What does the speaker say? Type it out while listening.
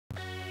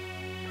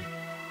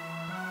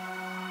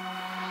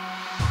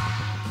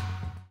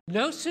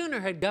No sooner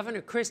had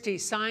Governor Christie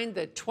signed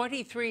the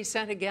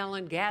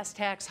 23-cent-a-gallon gas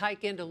tax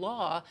hike into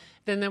law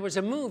than there was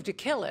a move to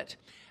kill it.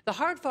 The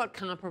hard-fought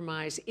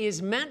compromise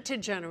is meant to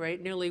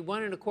generate nearly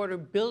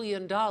 $1.25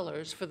 billion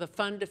for the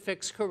fund to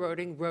fix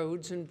corroding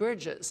roads and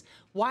bridges,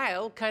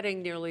 while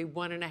cutting nearly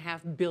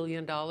 $1.5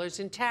 billion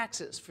in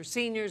taxes for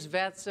seniors,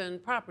 vets,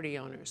 and property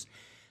owners.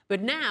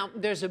 But now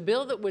there's a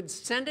bill that would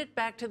send it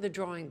back to the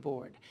drawing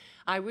board.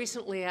 I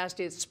recently asked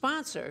its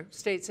sponsor,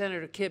 State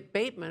Senator Kip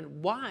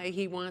Bateman, why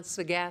he wants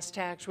the gas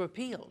tax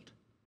repealed.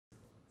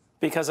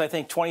 Because I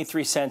think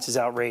 23 cents is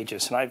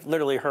outrageous. And I've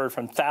literally heard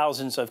from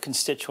thousands of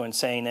constituents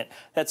saying that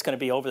that's going to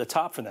be over the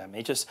top for them.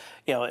 It just,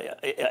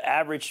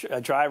 average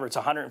driver, it's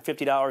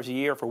 $150 a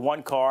year for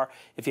one car.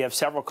 If you have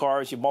several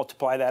cars, you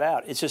multiply that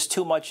out. It's just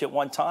too much at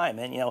one time.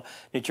 And,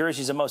 New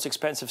Jersey is the most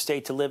expensive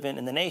state to live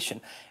in the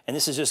nation. And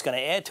this is just going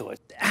to add to it.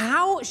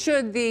 How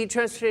should the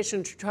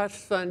Transportation Trust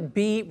Fund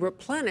be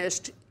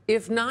replenished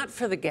if not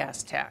for the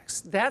gas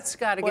tax? That's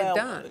got to get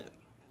done.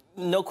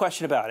 No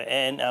question about it.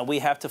 And we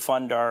have to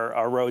fund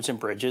our roads and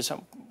bridges.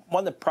 One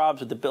of the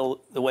problems with the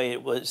bill, the way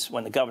it was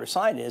when the governor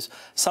signed it, is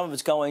some of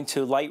it's going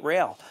to light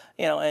rail.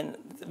 And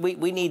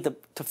we need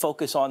to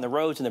focus on the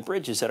roads and the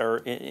bridges that are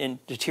in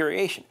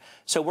deterioration.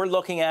 So we're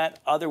looking at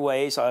other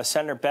ways.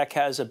 Senator Beck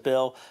has a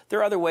bill. There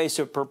are other ways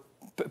to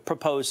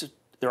propose.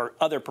 There are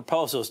other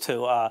proposals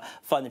to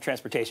fund the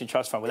Transportation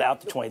Trust Fund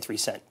without the 23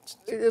 cents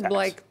tax.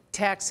 Like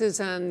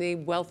taxes on the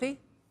wealthy?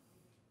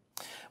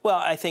 Well,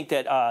 I think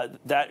that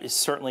that is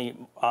certainly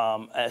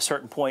at a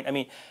certain point. I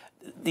mean,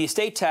 the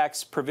estate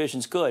tax provision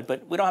is good,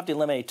 but we don't have to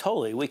eliminate it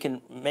totally. We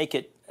can make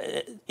it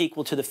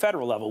equal to the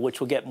federal level, which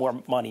will get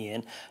more money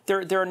in.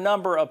 There are a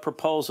number of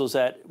proposals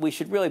that we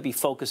should really be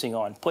focusing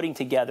on, putting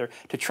together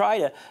to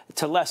try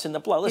to lessen the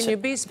blow. Listen, can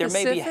you be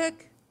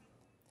specific?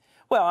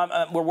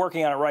 Well, we're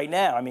working on it right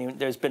now. I mean,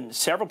 there's been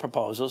several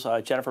proposals.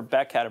 Jennifer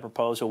Beck had a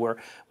proposal where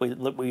we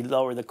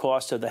lower the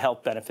cost of the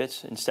health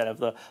benefits. Instead of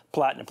the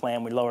Platinum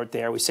plan, we lower it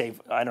there. We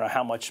save, I don't know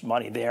how much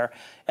money there.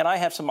 And I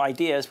have some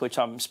ideas, which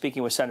I'm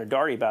speaking with Senator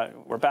Daugherty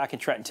about. We're back in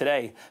Trenton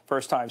today,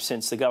 first time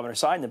since the governor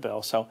signed the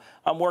bill. So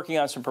I'm working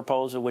on some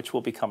proposals which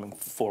will be coming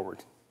forward.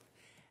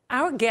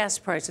 Our gas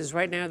prices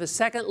right now are the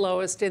second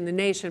lowest in the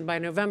nation. By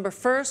November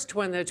 1st,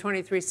 when the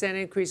 23-cent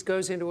increase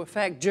goes into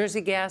effect,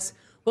 Jersey gas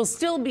will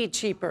still be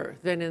cheaper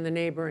than in the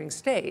neighboring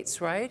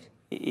states, right?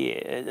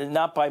 Yeah,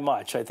 not by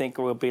much. I think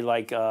we'll be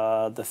like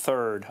the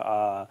third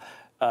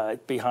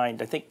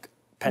behind, I think,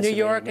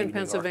 Pennsylvania. New York and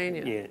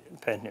Pennsylvania.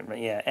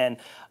 Yeah. And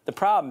the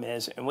problem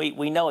is, and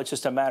we know it's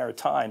just a matter of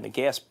time, the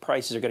gas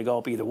prices are going to go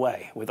up either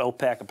way. With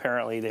OPEC,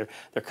 apparently, they're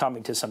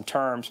coming to some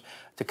terms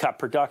to cut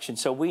production.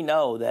 So we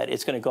know that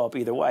it's going to go up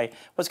either way.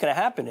 What's going to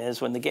happen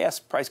is when the gas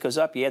price goes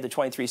up, you add the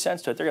 23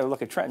 cents to it, they're going to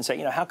look at Trent and say,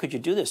 how could you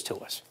do this to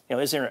us?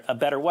 Is there a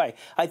better way?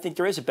 I think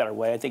there is a better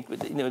way. I think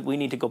we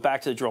need to go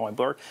back to the drawing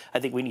board. I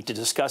think we need to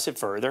discuss it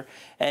further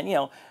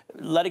and,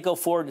 let it go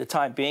forward for the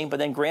time being, but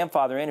then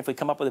grandfather in. If we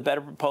come up with a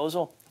better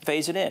proposal,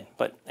 phase it in.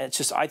 But it's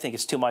just, I think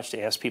it's too much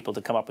to ask people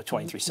to come up with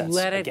 23 cents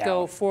Let a it gallon.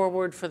 go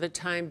forward for the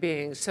time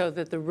being so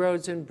that the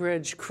roads and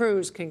bridge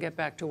crews can get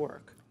back to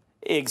work.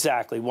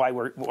 Exactly. Why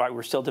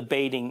we're still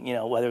debating,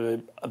 whether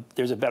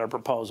there's a better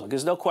proposal.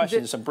 Because no question,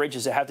 there's some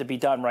bridges that have to be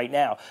done right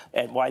now,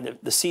 and why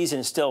the season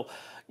is still,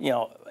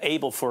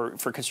 able for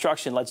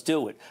construction. Let's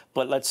do it.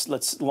 But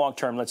let's long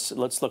term. Let's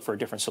look for a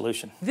different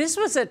solution. This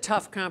was a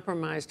tough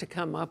compromise to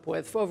come up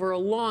with over a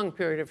long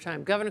period of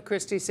time. Governor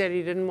Christie said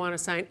he didn't want to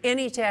sign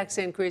any tax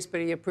increase, but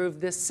he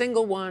approved this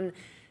single one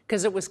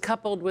because it was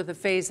coupled with a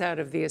phase out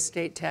of the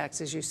estate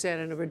tax, as you said,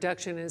 and a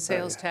reduction in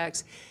sales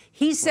tax.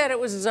 He said it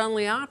was his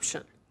only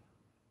option.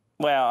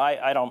 Well,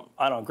 I don't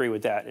agree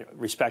with that,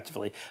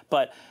 respectively.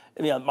 But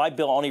my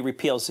bill only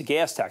repeals the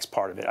gas tax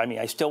part of it. I mean,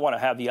 I still want to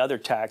have the other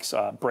tax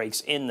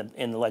breaks in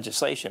the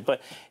legislation.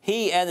 But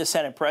he and the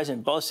Senate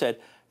president both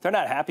said they're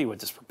not happy with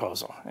this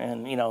proposal,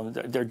 and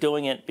they're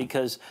doing it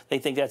because they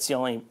think that's the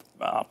only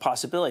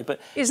possibility. But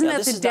isn't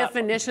that the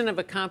definition of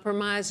a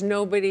compromise?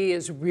 Nobody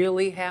is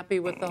really happy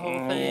with the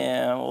whole thing.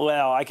 Yeah,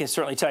 well, I can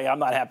certainly tell you I'm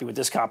not happy with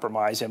this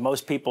compromise, and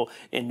most people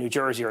in New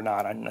Jersey are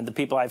not. And the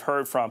people I've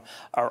heard from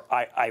are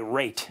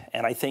irate,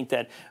 and I think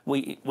that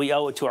we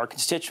owe it to our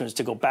constituents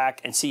to go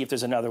back and see if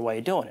there's another way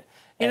of doing it.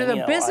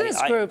 The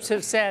business groups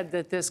have said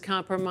that this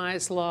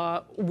compromise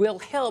law will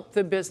help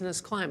the business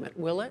climate.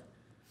 Will it?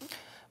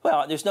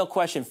 Well, there's no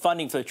question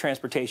funding for the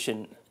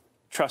Transportation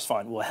Trust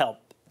Fund will help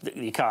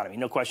the economy.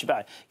 No question about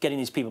it, getting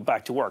these people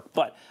back to work.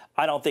 But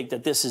I don't think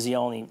that this is the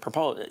only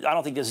proposal. I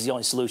don't think this is the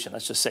only solution.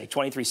 Let's just say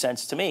 23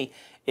 cents to me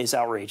is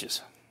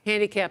outrageous.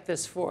 Handicap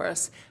this for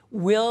us.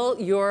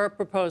 Will your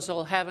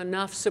proposal have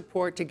enough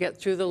support to get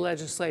through the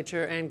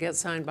legislature and get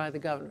signed by the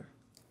governor?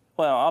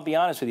 Well, I'll be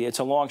honest with you, it's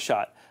a long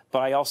shot.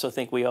 But I also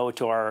think we owe it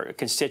to our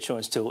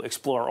constituents to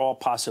explore all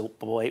possible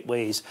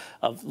ways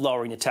of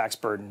lowering the tax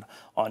burden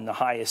on the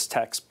highest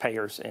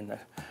taxpayers in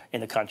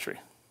the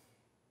country.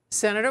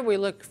 Senator, we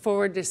look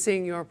forward to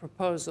seeing your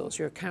proposals,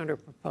 your counter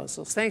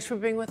proposals. Thanks for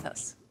being with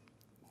us.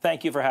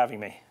 Thank you for having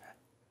me.